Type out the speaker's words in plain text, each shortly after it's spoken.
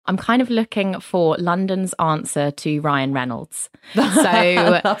I'm kind of looking for London's answer to Ryan Reynolds. So,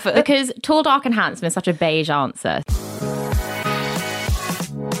 I love it. because tall, dark and handsome is such a beige answer.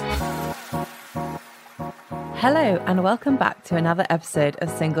 Hello and welcome back to another episode of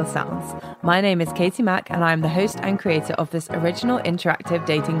Single Sounds. My name is Katie Mack and I'm the host and creator of this original interactive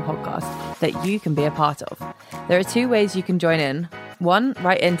dating podcast that you can be a part of. There are two ways you can join in. One,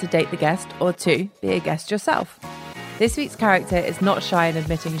 write in to date the guest, or two, be a guest yourself. This week's character is not shy in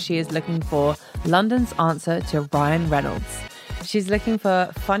admitting she is looking for London's answer to Ryan Reynolds. She's looking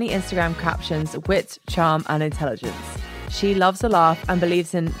for funny Instagram captions, wit, charm and intelligence. She loves a laugh and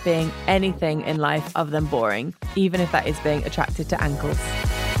believes in being anything in life other than boring, even if that is being attracted to ankles.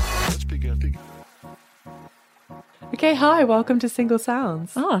 Let's begin. Okay, hi, welcome to Single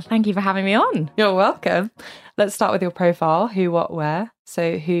Sounds. Oh, thank you for having me on. You're welcome. Let's start with your profile. Who, what, where?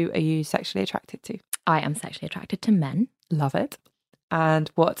 So who are you sexually attracted to? I am sexually attracted to men. Love it. And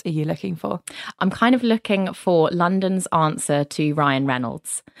what are you looking for? I'm kind of looking for London's answer to Ryan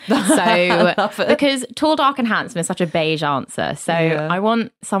Reynolds. So, Love it. because tall, dark and handsome is such a beige answer. So Yeah. I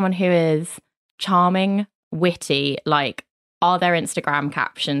want someone who is charming, witty, like, are their Instagram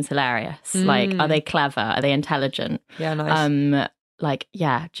captions hilarious? Like, are they clever? Are they intelligent? Yeah, nice. Like,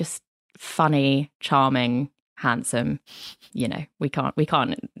 yeah, just funny, charming, handsome. You know, we can't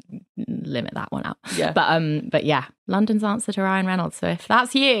limit that one out. Yeah. But yeah, London's answer to Ryan Reynolds. So if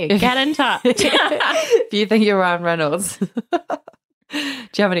that's you, get in touch. Do you think you're Ryan Reynolds? Do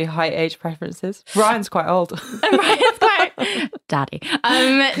you have any height, age preferences? Ryan's quite old. Ryan's quite daddy.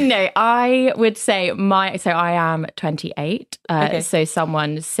 No, I would say I am 28. Okay. So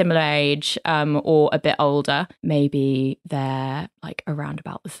someone similar age or a bit older. Maybe they're like around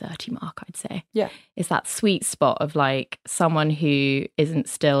about the 30 mark, I'd say. Yeah. Is that sweet spot of like someone who isn't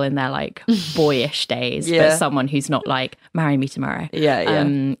still in their like boyish days, Yeah. but someone who's not like marry me tomorrow.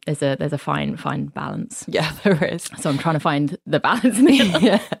 Yeah. There's a fine balance. Yeah, there is. So I'm trying to find the balance in the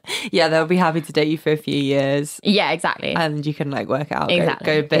middle. Yeah, they'll be happy to date you for a few years. Yeah, exactly. And you can like work it out, Exactly,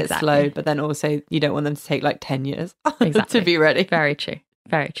 go a bit exactly. slow, but then also you don't want them to take like 10 years Exactly. to be ready. Very true.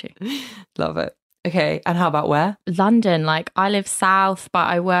 Very true. Love it. Okay, and how about where? London, like I live south, but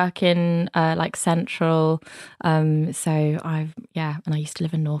I work in like central. And I used to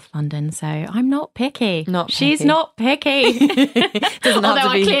live in North London, so I'm not picky. She's picky. not picky. Doesn't have Although to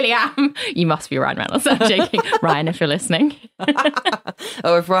I be. clearly am. You must be Ryan Reynolds. I'm joking. Ryan, if you're listening.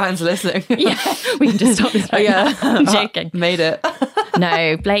 Oh, if Ryan's listening. Yeah, we can just stop this right now. I'm joking. Made it.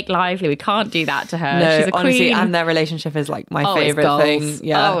 No, Blake Lively, we can't do that to her. No, She's a honestly, queen. and their relationship is like my it's favourite goals. thing.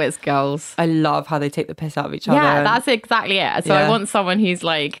 Yeah. Oh, it's goals. I love how they take the piss out of each other. Yeah, that's exactly it. So Yeah. I want someone who's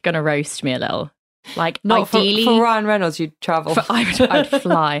like going to roast me a little. Like Not ideally for Ryan Reynolds, you'd travel. I'd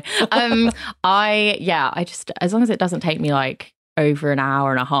fly. I just, as long as it doesn't take me like over an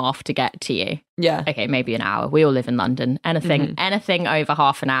hour and a half to get to you. Yeah. Okay, maybe an hour. We all live in London. Anything over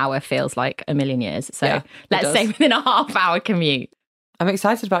half an hour feels like a million years. So Yeah, it let's does. say within a half hour commute. I'm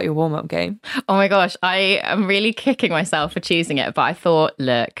excited about your warm-up game. Oh my gosh, I am really kicking myself for choosing it. But I thought,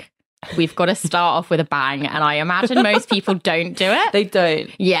 look, we've got to start off with a bang. And I imagine most people don't do it. They don't.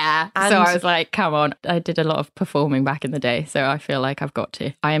 Yeah. And- So I was like, come on. I did a lot of performing back in the day. So I feel like I've got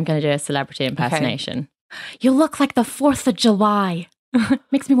to. I am going to do a celebrity impersonation. You look like the 4th of July.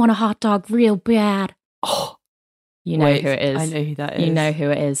 Makes me want a hot dog real bad. Oh, You know wait, who it is. I know who that is. You know who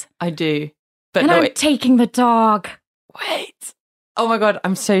it is. I do. But And no, I'm wait. taking the dog. Wait. Oh my God,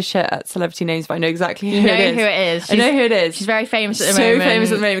 I'm so shit at celebrity names, but I know exactly who You know it is. who it is. I know who it is. She's very famous at the so moment.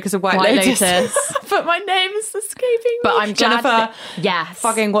 famous at the moment because of White Lotus. but my name is escaping But me. I'm glad Jennifer. that- yes.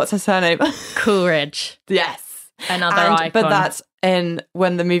 Fucking what's her surname? Coolidge. Yes. Another icon. But that's in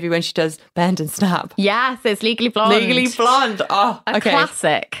when she does Bend and Snap. Yes, it's Legally Blonde. Legally Blonde. Oh, A okay.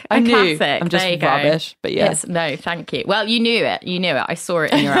 classic. I A knew. classic. I'm just There you go. rubbish, but yeah. No, thank you. Well, you knew it. I saw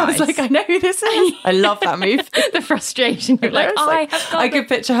it in your I eyes. was like, I know who this is. I love that move. The frustration. You're like, I could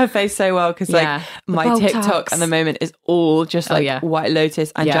picture her face so well because Yeah. my The Botox. TikTok at the moment is all just like yeah. White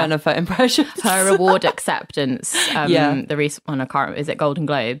Lotus and Yeah. Jennifer impressions. her award acceptance. Yeah. The recent one, I can't remember, is it Golden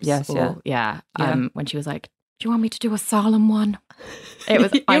Globes? Yes, Yeah. Yeah. When she was like, do you want me to do a solemn one? It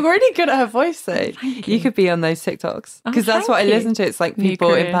was. You're really good at her voice though. You could be on those TikToks because that's what I thank you. listen to. It's like New people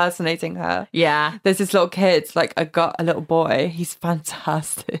career. impersonating her. Yeah. There's this little kid, like I got a little boy. He's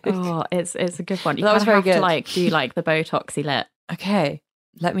fantastic. Oh, it's a good one. You That was kind of very have to good. like do like the Botoxy lip. Okay,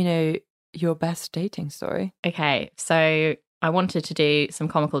 let me know your best dating story. Okay, so I wanted to do some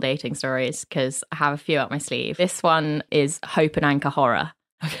comical dating stories because I have a few up my sleeve. This one is Hope and Anchor Horror.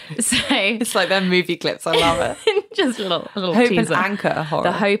 So It's like their movie clips. I love it. just a little Hope teaser. and Anchor horror.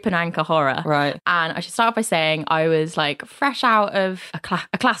 The Hope and Anchor horror. Right. And I should start by saying I was like fresh out of a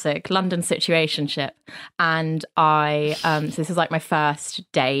classic London situationship. And so this was like my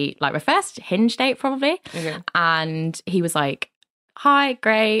first date, like my first Hinge date probably. Okay. And he was like, hi,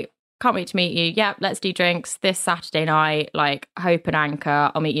 great. Can't wait to meet you. Yep, let's do drinks this Saturday night, like Hope and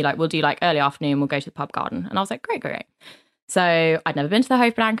Anchor. I'll meet you, like, we'll do like early afternoon. We'll go to the pub garden. And I was like, great. So I'd never been to the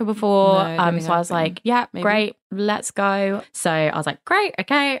Hope and Anchor before. No, So I was like, yeah, great, let's go. So I was like, great,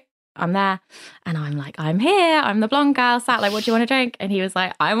 okay, I'm there. And I'm like, I'm here. I'm the blonde girl sat like, what do you want to drink? And he was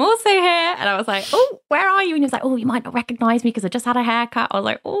like, I'm also here. And I was like, oh, where are you? And he was like, oh, you might not recognize me because I just had a haircut. I was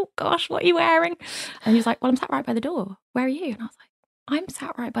like, oh gosh, what are you wearing? And he was like, well, I'm sat right by the door. Where are you? And I was like, I'm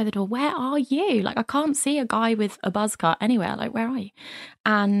sat right by the door. Where are you? Like, I can't see a guy with a buzz cut anywhere. Like, where are you?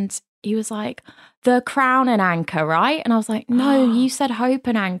 And he was like, the Crown and Anchor, right? And I was like, no, you said Hope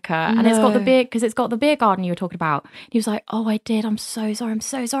and Anchor. And it's got the beer garden you were talking about. He was like, oh, I did. I'm so sorry.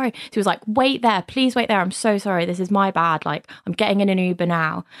 So he was like, wait there. Please wait there. I'm so sorry. This is my bad. Like, I'm getting in an Uber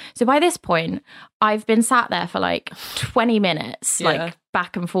now. So by this point, I've been sat there for like 20 minutes, like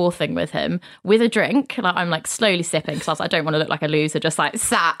back and forthing with him with a drink. Like, I'm like slowly sipping because I was like, I don't want to look like a loser just like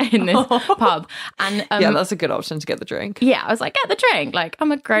sat in this pub. And yeah, that's a good option to get the drink. Yeah, I was like, get the drink. Like,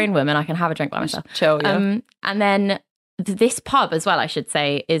 I'm a grown woman. I can have a drink by myself. Chill, yeah. And then this pub as well, I should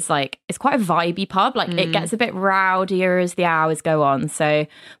say, is like, it's quite a vibey pub. Like, it gets a bit rowdier as the hours go on. So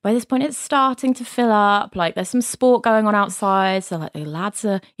by this point, it's starting to fill up. Like, there's some sport going on outside. So like the lads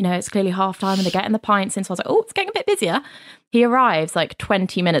are, it's clearly half time and they're getting the pints in. So I was like, oh, it's getting a bit busier. He arrives like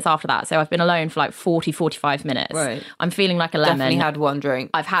 20 minutes after that. So I've been alone for like 40, 45 minutes. Right. I'm feeling like a lemon. Definitely had one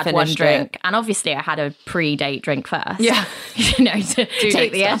drink. I've had one drink. And obviously I had a pre-date drink first. Yeah. To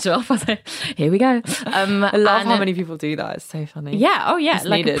take the edge off. I was like, here we go. I love how many people do that. It's so funny. Yeah. Oh, yeah. It's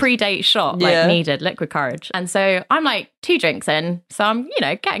like needed. A pre-date shot. Like needed. Liquid courage. And so I'm like 2 drinks in. So I'm,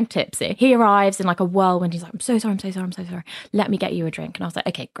 getting tipsy. He arrives in like a whirlwind. He's like, I'm so sorry. Let me get you a drink. And I was like,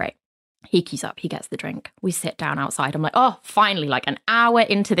 okay, great. He queues up, he gets the drink. We sit down outside. I'm like, oh, finally, like an hour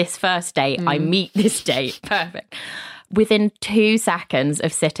into this first date, I meet this date. Perfect. Within 2 seconds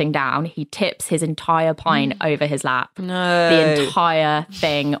of sitting down, he tips his entire pint over his lap. No. The entire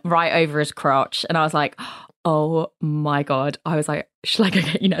thing right over his crotch. And I was like, oh my God. I was like, shall I go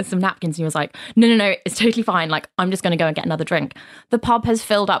get, some napkins? And he was like, no, it's totally fine. Like, I'm just going to go and get another drink. The pub has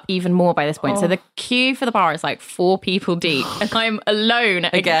filled up even more by this point. So the queue for the bar is like 4 people deep and I'm alone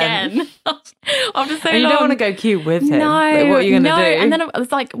again. After so long. You don't want to go queue with him. No. Like, what are you going to do? And then it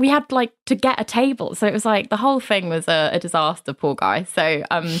was like, we had like to get a table. So it was like, the whole thing was a disaster, poor guy. So,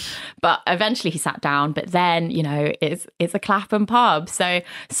 but eventually he sat down, but then, it's a Clapham pub. So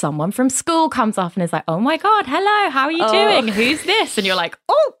someone from school comes up and is like, oh my God, hello, how are you doing? Who's this? And you're like,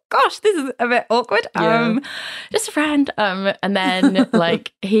 oh gosh, this is a bit awkward. Just a friend. And then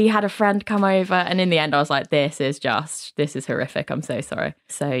like he had a friend come over, and in the end I was like, this is horrific. I'm so sorry.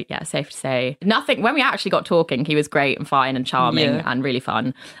 So yeah, safe to say nothing. When we actually got talking, he was great and fine and charming and really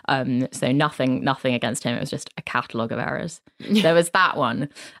fun. So nothing against him. It was just a catalogue of errors. There was that one.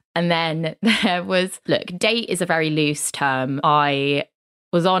 And then there was, look, date is a very loose term. I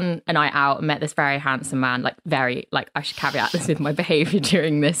was on a night out and met this very handsome man, I should caveat this with my behaviour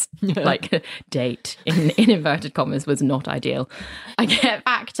during this date in inverted commas was not ideal. I get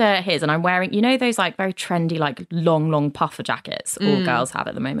back to his and I'm wearing, those like very trendy, like long puffer jackets all girls have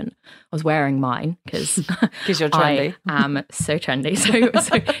at the moment. I was wearing mine because you're trendy. I am so trendy.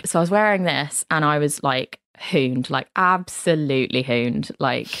 So I was wearing this and I was like, hooned, like absolutely hooned,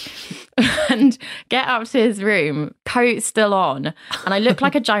 like, and get up to his room, coat still on, and I look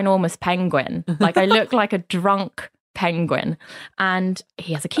like a ginormous penguin, like I look like a drunk penguin, and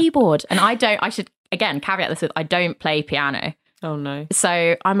he has a keyboard, and I should again caveat this with I don't play piano. Oh no.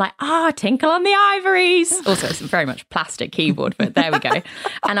 So I'm like, tinkle on the ivories. Also, it's a very much plastic keyboard, but there we go.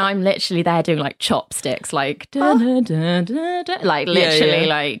 And I'm literally there doing like chopsticks, like, like literally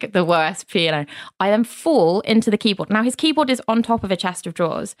like the worst piano. I then fall into the keyboard. Now his keyboard is on top of a chest of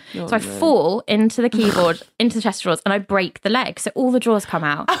drawers. So I fall into the keyboard, into the chest of drawers, and I break the leg. So all the drawers come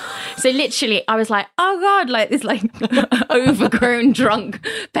out. So literally I was like, oh God, like this like overgrown drunk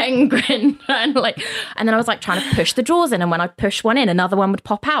penguin. And then I was like trying to push the drawers in. And when I pushed push one in, another one would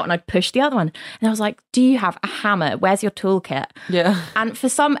pop out and I'd push the other one. And I was like, do you have a hammer? Where's your toolkit? Yeah. And for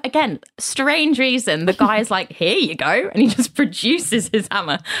some, again, strange reason, the guy is like, here you go. And he just produces his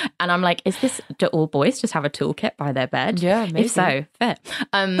hammer. And I'm like, do all boys just have a toolkit by their bed? Yeah, maybe. If so, fit.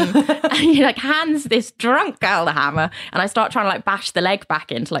 And he like hands this drunk girl the hammer. And I start trying to like bash the leg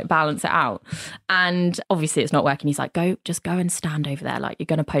back in to like balance it out. And obviously it's not working. He's like, just go and stand over there. Like, you're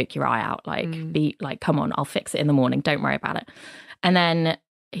going to poke your eye out. Like, be like, come on, I'll fix it in the morning. Don't worry about it. And then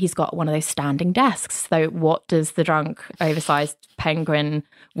he's got one of those standing desks. So what does the drunk, oversized penguin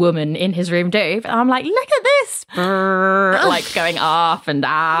woman in his room do? And I'm like, look at this. Brrr, like going up and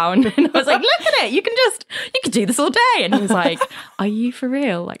down. And I was like, look at it. You can do this all day. And he was like, are you for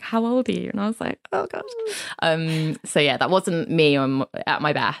real? Like, how old are you? And I was like, oh God. So yeah, that wasn't me at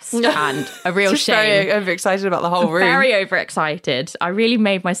my best. And a real Just shame. very overexcited about the whole room. Very overexcited. I really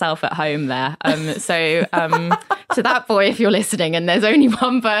made myself at home there. So to that boy, if you're listening, and there's only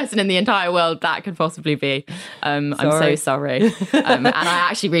one person in the entire world that could possibly be, I'm so sorry. And I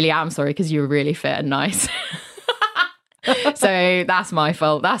actually really am sorry because you were really fit and nice. So that's my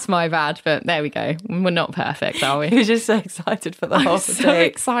fault. That's my bad. But there we go. We're not perfect, are we? You're just so excited for the whole I'm so day.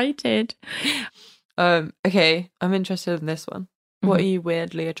 excited. Okay, I'm interested in this one. What are you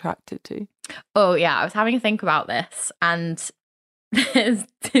weirdly attracted to? Oh yeah, I was having a think about this, and there's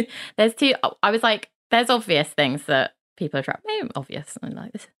two. I was like, there's obvious things that people attract me. Obvious. I'm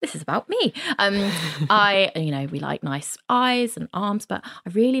like, this is about me. We like nice eyes and arms, but I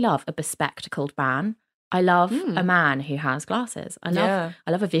really love a bespectacled man. I love a man who has glasses. I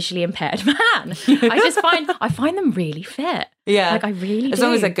love a visually impaired man. I find them really fit. Yeah. Like I really do. As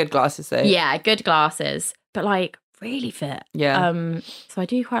long as they're good glasses though. Yeah, good glasses. But like really fit. Yeah. So I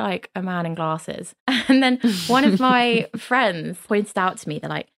do quite like a man in glasses. And then one of my friends pointed out to me, they're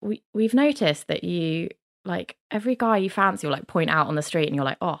like, we've noticed that you like every guy you fancy will like point out on the street and you're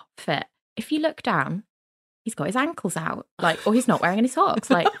like, oh, fit. If you look down, he's got his ankles out, like, or he's not wearing any socks.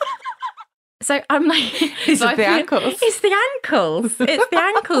 Like, so I'm like, It's the ankles. It's the ankles. It's the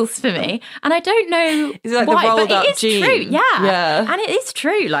ankles for me. And I don't know Is it like why, the rolled but up it is jean? true. Yeah. Yeah. And it is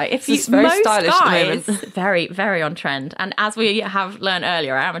true. Like if It's you very most stylish at the guys, moment. very, very on trend. And as we have learned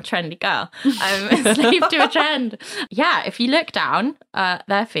earlier, I am a trendy girl. I'm a slave to a trend. Yeah, if you look down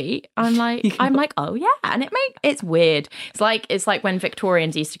their feet, I'm like, oh yeah. And it's weird. It's like when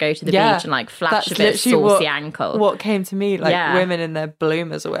Victorians used to go to the beach and like flash a bit of saucy ankle. What came to me, like women in their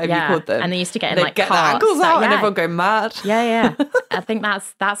bloomers or whatever you called them. And they used to get in like get the carts. ankles out and everyone go mad. Yeah. I think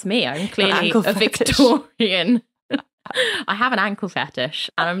that's me. I'm clearly ankle a fetish. Victorian. I have an ankle fetish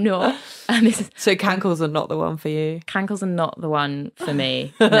and I'm not. And this is So cankles are not the one for you. cankles are not the one for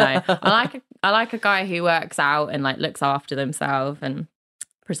me. No. I like a guy who works out and like looks after themselves and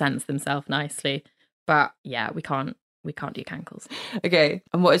presents themselves nicely. But yeah, we can't do cankles. Okay.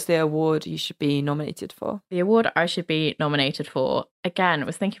 And what is the award you should be nominated for? The award I should be nominated for, again, I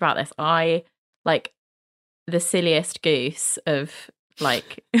was thinking about this. I like the silliest goose of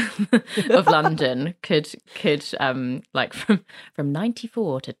like of London could like from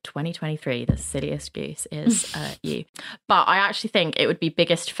 94 to 2023, the silliest goose is you. But I actually think it would be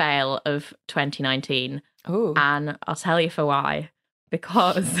biggest fail of 2019. Oh. And I'll tell you for why.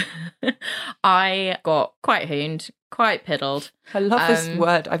 Because I got quite hooned, quite piddled. I love this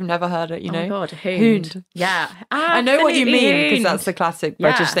word. I've never heard it, you know. Oh my God, hooned. Yeah. I know what you mean because hooned. that's the classic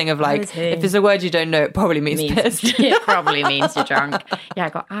British thing of like, if there's a word you don't know, it probably means pissed. It probably means you're drunk. Yeah, I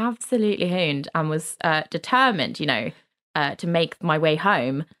got absolutely hooned and was determined, to make my way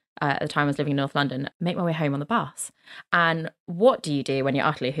home. At the time I was living in North London, make my way home on the bus. And what do you do when you're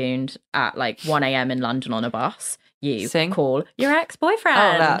utterly hooned at like 1 a.m. in London on a bus? You call your ex-boyfriend.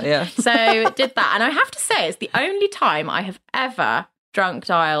 Oh, that, yeah. So did that. And I have to say, it's the only time I have ever drunk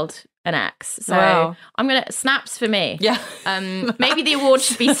dialed an ex. So wow. I'm going to, snaps for me. Yeah. Maybe the award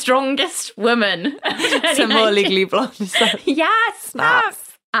should be strongest woman. Some more Legally Blonde. Yes,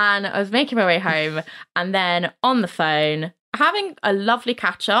 snaps. And I was making my way home and then on the phone, having a lovely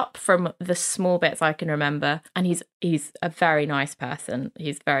catch up from the small bits I can remember. And he's a very nice person.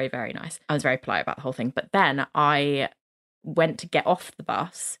 He's very, very nice. I was very polite about the whole thing. But then I went to get off the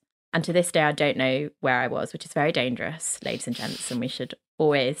bus. And to this day, I don't know where I was, which is very dangerous, ladies and gents. And we should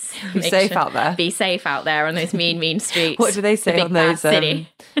always be safe out there. Be safe out there on those mean streets. What do they say on those? City.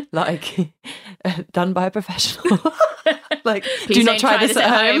 Like, done by a professional. Like, please do not try this at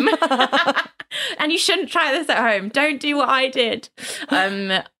home. And you shouldn't try this at home. Don't do what I did.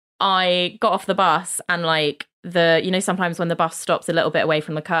 I got off the bus and like sometimes when the bus stops a little bit away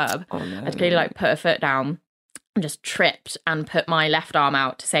from the curb, I'd clearly like put a foot down and just tripped and put my left arm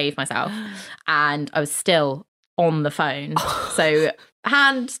out to save myself. And I was still on the phone. So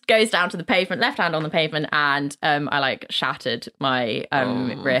hand goes down to the pavement, left hand on the pavement, and I like shattered my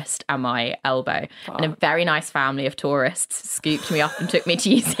wrist and my elbow. And a very nice family of tourists scooped me up and took me to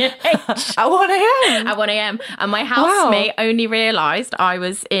UCLH At 1 a.m. At 1 a.m. And my housemate only realised I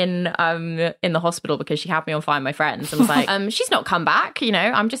was in the hospital because she had me on Find My Friends and was like, she's not come back, you know,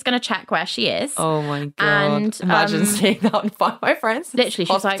 I'm just going to check where she is. Oh my God. And imagine seeing that on Find My Friends. Literally,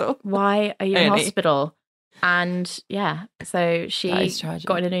 she's like, why are you in hospital? And yeah, so she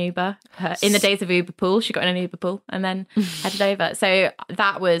got in an Uber. In the days of Uber pool, she got in an Uber pool and then headed over. So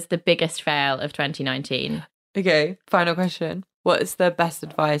that was the biggest fail of 2019. Okay, final question. What is the best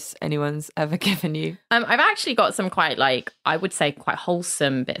advice anyone's ever given you? I've actually got some quite I would say quite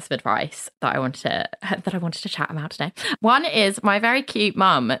wholesome bits of advice that I wanted to chat about today. One is my very cute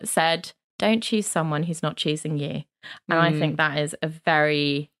mum said, don't choose someone who's not choosing you. And I think that is a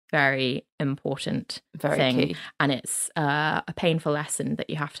very, very important thing. Key. And it's a painful lesson that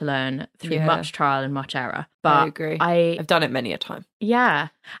you have to learn through much trial and much error. But I agree. I've done it many a time. Yeah.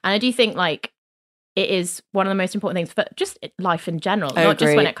 And I do think it is one of the most important things for just life in general, not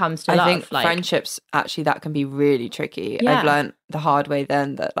just when it comes to love. I think friendships, actually, that can be really tricky. Yeah. I've learned the hard way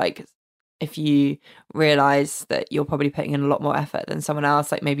then that if you realise that you're probably putting in a lot more effort than someone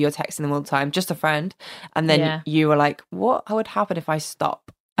else, like maybe you're texting them all the time, just a friend, and then you were like, what would happen if I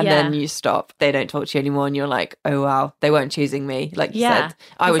stop? And then you stop, they don't talk to you anymore, and you're like, oh wow, they weren't choosing me. Like you said,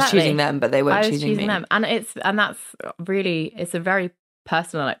 I was choosing them, but they weren't choosing me. Them. And that's really, it's a very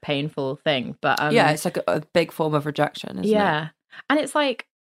personal, painful thing. But it's like a big form of rejection, isn't it? And it's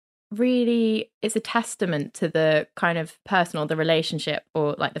really, it's a testament to the kind of the relationship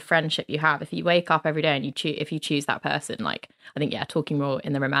or the friendship you have. If you wake up every day and if you choose that person, I think, talking more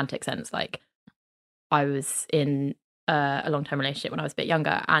in the romantic sense, I was in a long-term relationship when I was a bit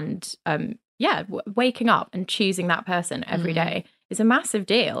younger, and waking up and choosing that person every day is a massive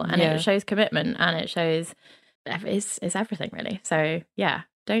deal, and it shows commitment, and it shows it's everything really. So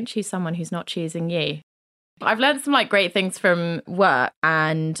don't choose someone who's not choosing you. I've learned some great things from work,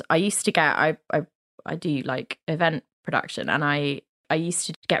 and I used to get I do event production, and I used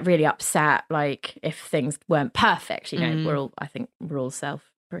to get really upset if things weren't perfect, you know. we're all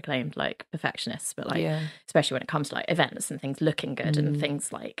self-proclaimed perfectionists, but especially when it comes to events and things looking good and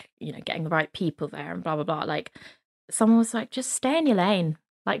things getting the right people there and blah blah blah. Someone was just stay in your lane.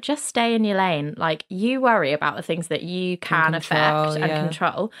 Just stay in your lane. You worry about the things that you can affect and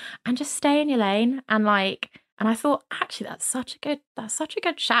control, and just stay in your lane. And and I thought, actually, that's such a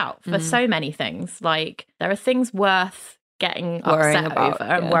good shout for so many things. There are things worth getting upset over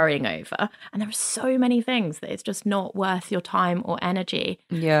and worrying over, and there are so many things that it's just not worth your time or energy.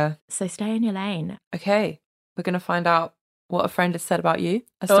 Yeah. So stay in your lane. Okay, we're gonna find out what a friend has said about you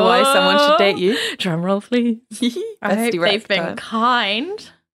as to why someone should date you. Drum roll, please. I hope they've been kind.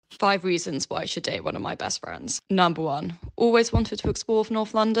 5 reasons why I should date one of my best friends. Number 1, always wanted to explore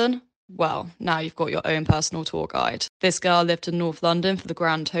North London? Well, now you've got your own personal tour guide. This girl lived in North London for the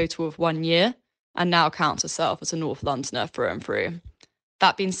grand total of 1 year, and now counts herself as a North Londoner through and through.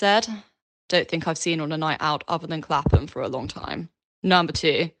 That being said, don't think I've seen her on a night out other than Clapham for a long time. Number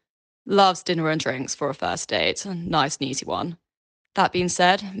 2, loves dinner and drinks for a first date. Nice and easy one. That being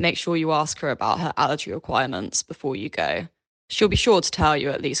said, make sure you ask her about her allergy requirements before you go. She'll be sure to tell you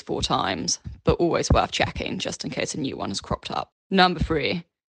at least 4 times, but always worth checking just in case a new one has cropped up. Number 3,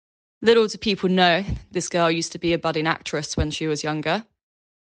 little do people know this girl used to be a budding actress when she was younger.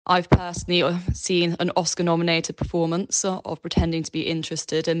 I've personally seen an Oscar-nominated performance of pretending to be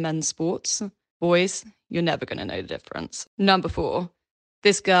interested in men's sports. Boys, you're never going to know the difference. Number 4,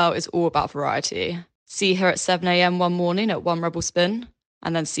 this girl is all about variety. See her at 7 a.m. one morning at One Rebel Spin,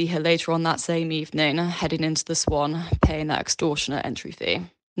 and then see her later on that same evening heading into the Swan, paying that extortionate entry fee.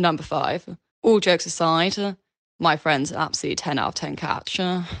 Number 5, all jokes aside, my friend's an absolute 10 out of 10 catch.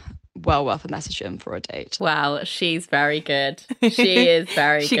 Well worth a message in for a date. Wow, she's very good. She is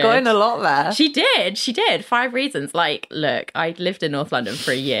very good. She got in a lot there. She did. 5 reasons. Look, I lived in North London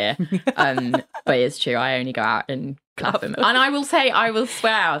for a year. But it's true, I only go out in Clapham. And I will swear, I was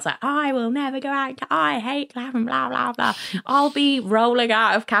I will never go out. I hate Clapham, blah, blah, blah. I'll be rolling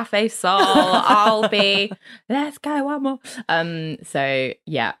out of Cafe Sol. I'll be, let's go one more. So,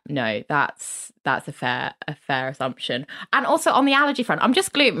 yeah, no, that's That's a fair assumption. And also on the allergy front, I'm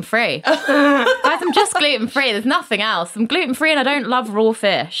just gluten-free. Guys, I'm just gluten-free. There's nothing else. I'm gluten-free and I don't love raw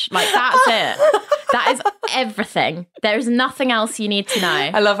fish. Like, that's it. That is everything. There is nothing else you need to know.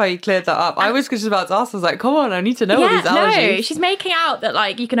 I love how you cleared that up. I was just about to ask, I was like, come on, I need to know all these allergies. No, she's making out that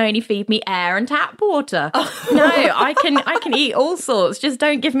like you can only feed me air and tap water. No, I can eat all sorts. Just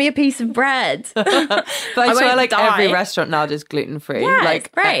don't give me a piece of bread. But I swear like every restaurant now does gluten-free. Yeah, like,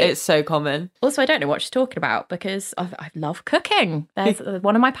 it's great. It's so common. Also, I don't know what she's talking about because I love cooking. There's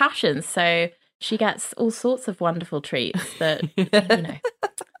one of my passions. So she gets all sorts of wonderful treats that, you know,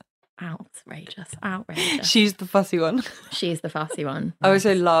 outrageous. She's the fussy one. She's the fussy one. I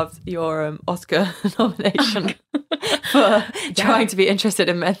also loved your Oscar nomination for trying to be interested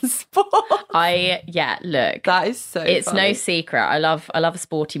in men's sport. Look. That is so It's funny. no secret. I love a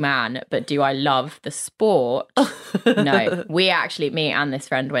sporty man, but do I love the sport? No. Me and this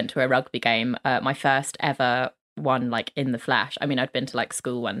friend went to a rugby game, my first ever one, like in the flesh. I mean, I'd been to like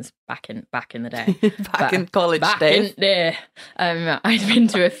school ones back in the day. back in college days. I'd been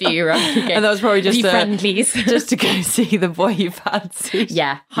to a few rugby games. And that was probably just friendlies. just to go see the boy you fancied.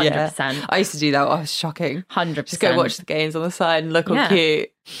 Yeah, 100%. I used to do that. Oh, it was shocking. 100%. Just go watch the games on the side and look all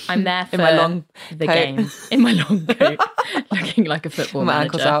cute. I'm there for in my long the coat. game. In my long coat. Looking like a football my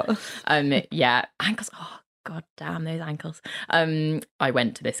manager. ankles out. Ankles. Oh, God damn those ankles. I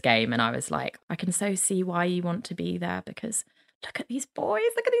went to this game and I was like, I can so see why you want to be there because look at these boys.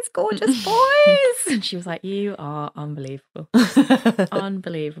 Look at these gorgeous boys. And she was like, you are unbelievable.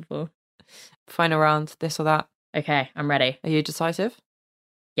 Unbelievable. Final round, this or that. Okay, I'm ready. Are you decisive?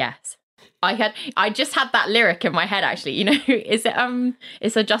 Yes. I just had that lyric in my head actually. You know,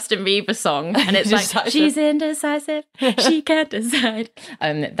 it's a Justin Bieber song and it's like she's indecisive, she can't decide.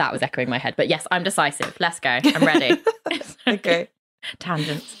 That was echoing my head. But yes, I'm decisive. Let's go. I'm ready. Okay.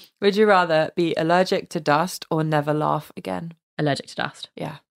 Tangents. Would you rather be allergic to dust or never laugh again? Allergic to dust.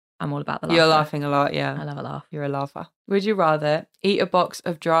 Yeah. I'm all about the laughter. You're laughing a lot, yeah. I love a laugh. You're a laugher. Would you rather eat a box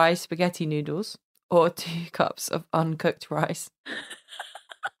of dry spaghetti noodles or 2 cups of uncooked rice?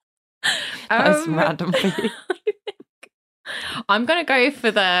 That's random for you. I'm going to go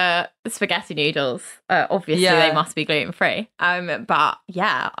for the spaghetti noodles. Obviously, they must be gluten-free. But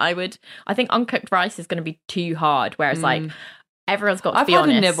yeah, I think uncooked rice is going to be too hard, whereas like everyone's got to be honest.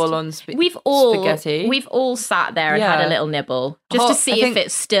 I've had a nibble on spaghetti. We've all sat there and had a little nibble just to see if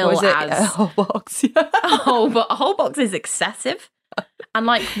it's still a whole box. But a whole box is excessive. And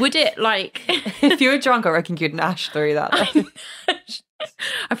like, would it like... If you were drunk, I reckon you'd gnash through that.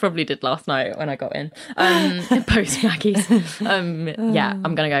 I probably did last night when I got in. Post Maggie's. Yeah,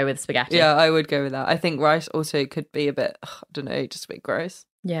 I'm going to go with spaghetti. Yeah, I would go with that. I think rice also could be a bit, I don't know, just a bit gross.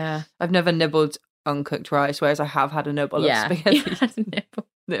 Yeah. I've never nibbled uncooked rice, whereas I have had a nibble of spaghetti. You had a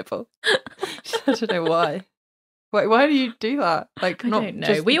nibble. I don't know why. Why do you do that? Like, I don't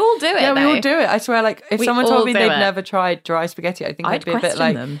know. We all do it. Yeah, though. we all do it. I swear, like, if someone told me they'd never tried dry spaghetti, I think I'd be a bit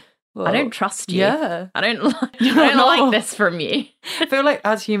like, them. I don't trust you. Yeah. I don't like this from you. I feel like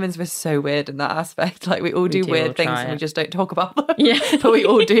as humans, we're so weird in that aspect. Like, we all do weird things and we just don't talk about them. Yeah. But we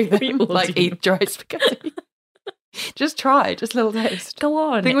all do them. Eat dry spaghetti. Just try. Just a little taste. Go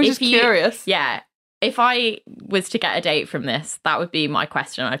on. I think we're just curious. Yeah. If I was to get a date from this, that would be my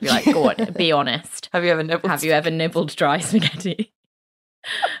question. I'd be like, go on, be honest. Have you ever nibbled dry spaghetti?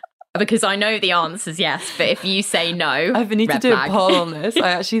 Because I know the answer's yes, but if you say no, I need to do flag. a poll on this. I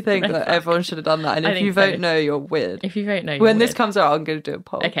actually think that everyone should have done that. And if you vote no, you're weird. If you vote no, when this comes out, I'm going to do a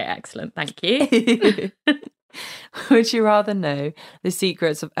poll. Okay, excellent. Thank you. Would you rather know the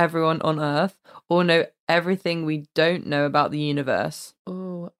secrets of everyone on Earth or know everything we don't know about the universe?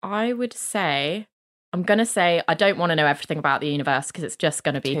 Oh, I would say... I'm going to say I don't want to know everything about the universe because it's just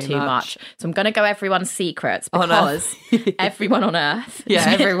going to be too much. So I'm going to go everyone's secrets because everyone on Earth.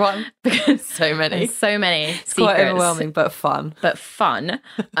 Yeah, everyone. Because so many. There's so many It's secrets. quite overwhelming, but fun.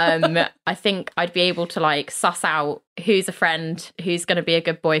 I think I'd be able to like suss out who's a friend, who's going to be a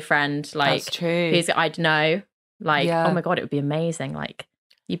good boyfriend. Like, that's true. Who's I'd know. Like, oh my God, it would be amazing. Like,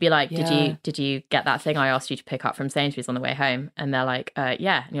 you'd be like, did you get that thing I asked you to pick up from Sainsbury's on the way home? And they're like,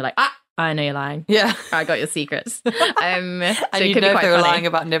 yeah. And you're like, I know you're lying. Yeah. I got your secrets. So and you know if they were lying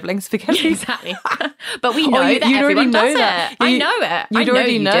about nibbling spaghetti. Exactly. But we know that everyone does it. I know it. You'd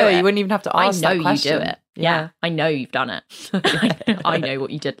already know it. You wouldn't even have to ask that question. I know you do it. Yeah. I know you've done it. I know what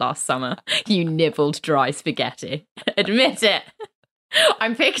you did last summer. You nibbled dry spaghetti. Admit it.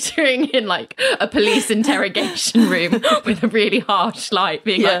 I'm picturing in like a police interrogation room with a really harsh light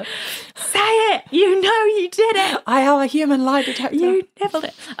being like, say it, you know you did it. I am a human lie detector. You nibbled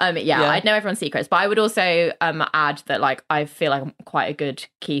it. I'd know everyone's secrets, but I would also add that like I feel like I'm quite a good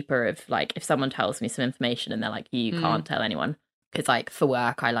keeper of like if someone tells me some information and they're like, you can't tell anyone. Because like for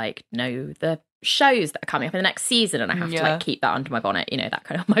work, I like know the shows that are coming up in the next season and I have to like keep that under my bonnet, you know, that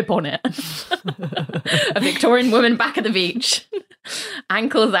kind of my bonnet. A Victorian woman back at the beach,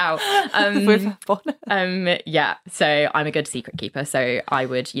 ankles out. With her bonnet. So I'm a good secret keeper. So I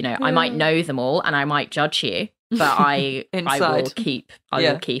would, you know, I might know them all and I might judge you, but I will keep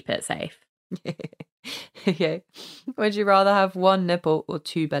it safe. Okay. Would you rather have one nipple or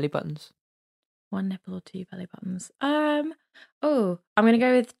two belly buttons? One nipple or two belly buttons? I'm gonna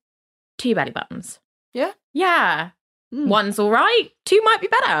go with two belly buttons. Yeah? Yeah. One's all right. Two might be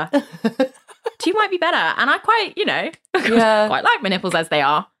better. Two might be better. And I quite, you know, quite like my nipples as they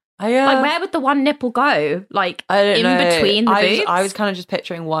are. Like, where would the one nipple go? Like, I don't know. Between the boobs? I was kind of just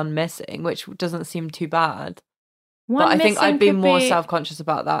picturing one missing, which doesn't seem too bad. One but I think I'd be more be... self-conscious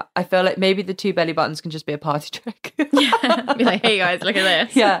about that. I feel like maybe the two belly buttons can just be a party trick. Be like, hey guys, look at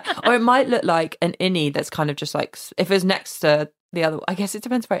this. Yeah. Or it might look like an innie that's kind of just like, if it's next to the other one. I guess it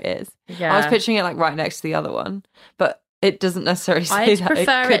depends where it is. Yeah. I was picturing it like right next to the other one, but it doesn't necessarily say that. It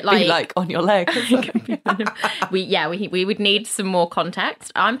could be like on your leg. we would need some more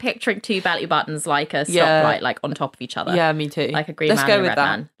context. I'm picturing two belly buttons like a stoplight, like on top of each other. Yeah, me too. Like a green Let's man go and a with red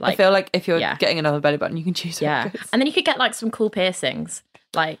that. man. Like, I feel like if you're getting another belly button, you can choose. Yeah, and then you could get like some cool piercings,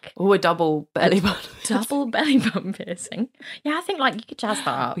 like a double belly button. Double belly button piercing. Yeah, I think like you could jazz that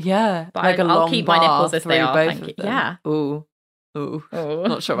up. Yeah, but like I'll keep my nipples as they are. Thank you. Yeah. Ooh.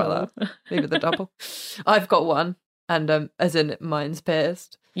 Not sure about that. Maybe the double. I've got one, and as in mine's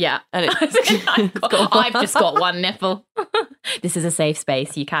pierced. Yeah, and I've just got one nipple. This is a safe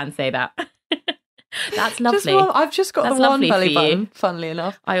space. You can say that. That's lovely. I've just got the one belly button. Funnily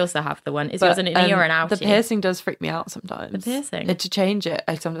enough, I also have the one. Is yours an innie or an outie? The piercing does freak me out sometimes. The piercing. And to change it,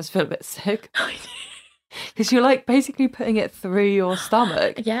 I sometimes feel a bit sick. Because you're like basically putting it through your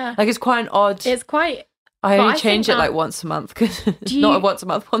stomach. Yeah, like it's quite an odd. It's quite. I only change it like once a month because not once a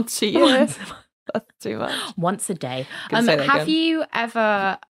month, once a year. That's too much. Once a day. Have you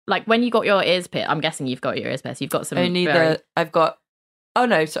ever, like when you got your ears pierced, I'm guessing you've got your ears pierced, you've got some I've got, oh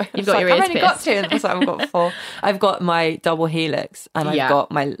no, sorry. You've got your ears pierced. I've only got two, so I've got four. I've got my double helix and I've got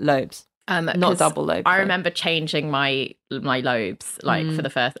my lobes. Not double lobe. I remember changing my lobes, like for the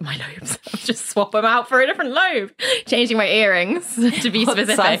first my lobes. I'll just swap them out for a different lobe. Changing my earrings to be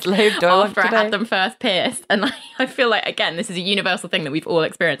specific. Size lobe do I after I had them first pierced, and like, I feel like again this is a universal thing that we've all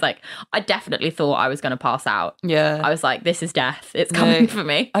experienced. Like I definitely thought I was going to pass out. Yeah, I was like, this is death. It's coming for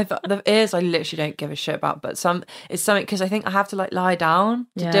me. The ears I literally don't give a shit about, but it's something because I think I have to like lie down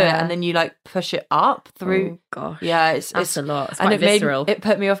to do it, and then you like push it up through. Oh gosh, yeah, it's a lot. It's and quite visceral. It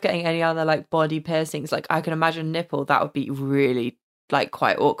put me off getting any other like body piercings. Like I can imagine nipple, that would be really like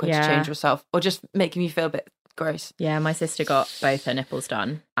quite awkward to change yourself, or just making me feel a bit gross. Yeah, my sister got both her nipples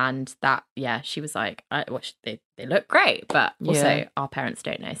done, and that she was like, they look great, but also our parents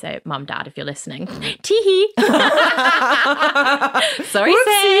don't know. So mum, dad, if you're listening, teehee. Sorry,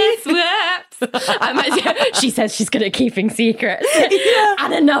 sis. Whoops. She says she's good at keeping secrets.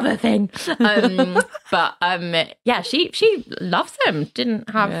 And another thing, she loves them. Didn't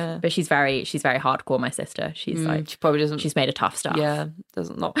have, but she's very hardcore. My sister, she's like, she probably doesn't. She's made of tough stuff. Yeah,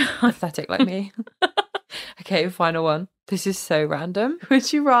 not pathetic like me. Okay, final one. This is so random.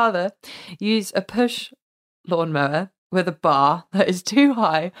 Would you rather use a push lawnmower with a bar that is too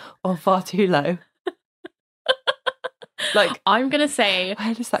high or far too low? Like, I'm gonna say,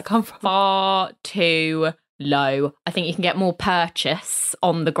 where does that come from? Far too low. I think you can get more purchase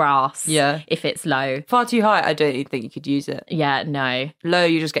on the grass. Yeah, if it's low. Far too high, I don't think you could use it. Yeah, no. Low,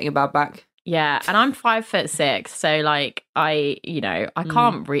 you're just getting a bad back. Yeah, and I'm 5'6", so like I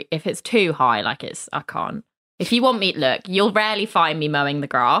can't if it's too high, like I can't. If you want me, look, you'll rarely find me mowing the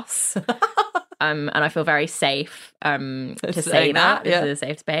grass. And I feel very safe to say that. This is a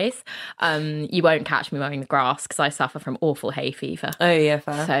safe space. You won't catch me mowing the grass because I suffer from awful hay fever. Oh, yeah,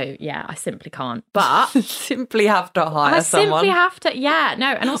 fair. So, yeah, I simply can't. But simply have to hire someone. I simply have to, yeah, no.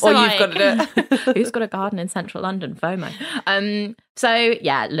 And also, or you've got to do it. Who's got a garden in central London? FOMO. So,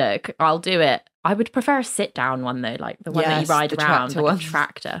 yeah, look, I'll do it. I would prefer a sit-down one, though, like the one that you ride around, like a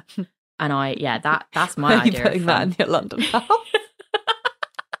tractor. And that's my idea of fun. Putting that in your London house?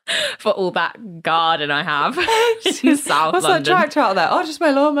 For all that garden I have in South What's London. That tractor out there? Oh, just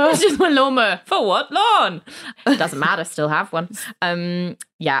my lawnmower. It's just my lawnmower. For what? Lawn. It doesn't matter, still have one. I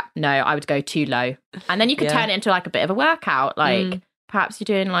would go too low. And then you could turn it into like a bit of a workout, like perhaps you're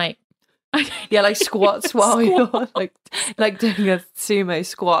doing like Yeah, like squats while you're like doing a sumo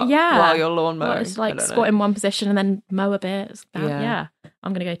squat while you're lawn mowing. Well, it's like squat in one position and then mow a bit. It's that, Yeah.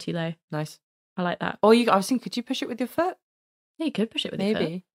 I'm gonna go too low. Nice. I like that. Or I was thinking, could you push it with your foot? Yeah, you could push it with your foot.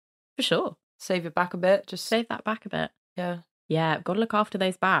 Maybe. For sure. Save your back a bit. Just Save that back a bit. Yeah. Yeah, got to look after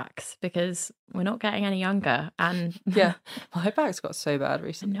those backs because we're not getting any younger. And Yeah, my back's got so bad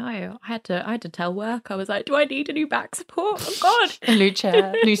recently. no, I had to tell work. I was like, do I need a new back support? Oh God, A new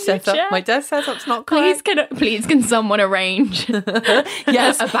chair, new setup. chair. My desk setup's not correct. Please can someone arrange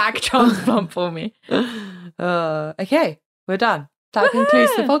Yes. a back transplant for me? Okay, we're done. That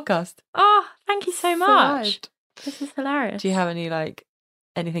concludes the podcast. Oh, thank you so much. Survived. This is hilarious. Do you have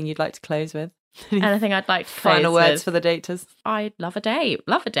anything you'd like to close with? Anything I'd like to close Final words with? for the daters? I love a date.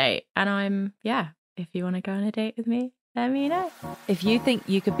 And if you want to go on a date with me, let me know. If you think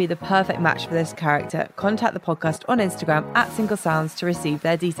you could be the perfect match for this character, contact the podcast on Instagram at Single Sounds to receive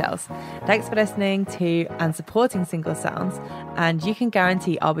their details. Thanks for listening to and supporting Single Sounds, and you can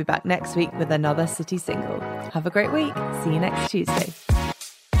guarantee I'll be back next week with another city single. Have a great week. See you next Tuesday.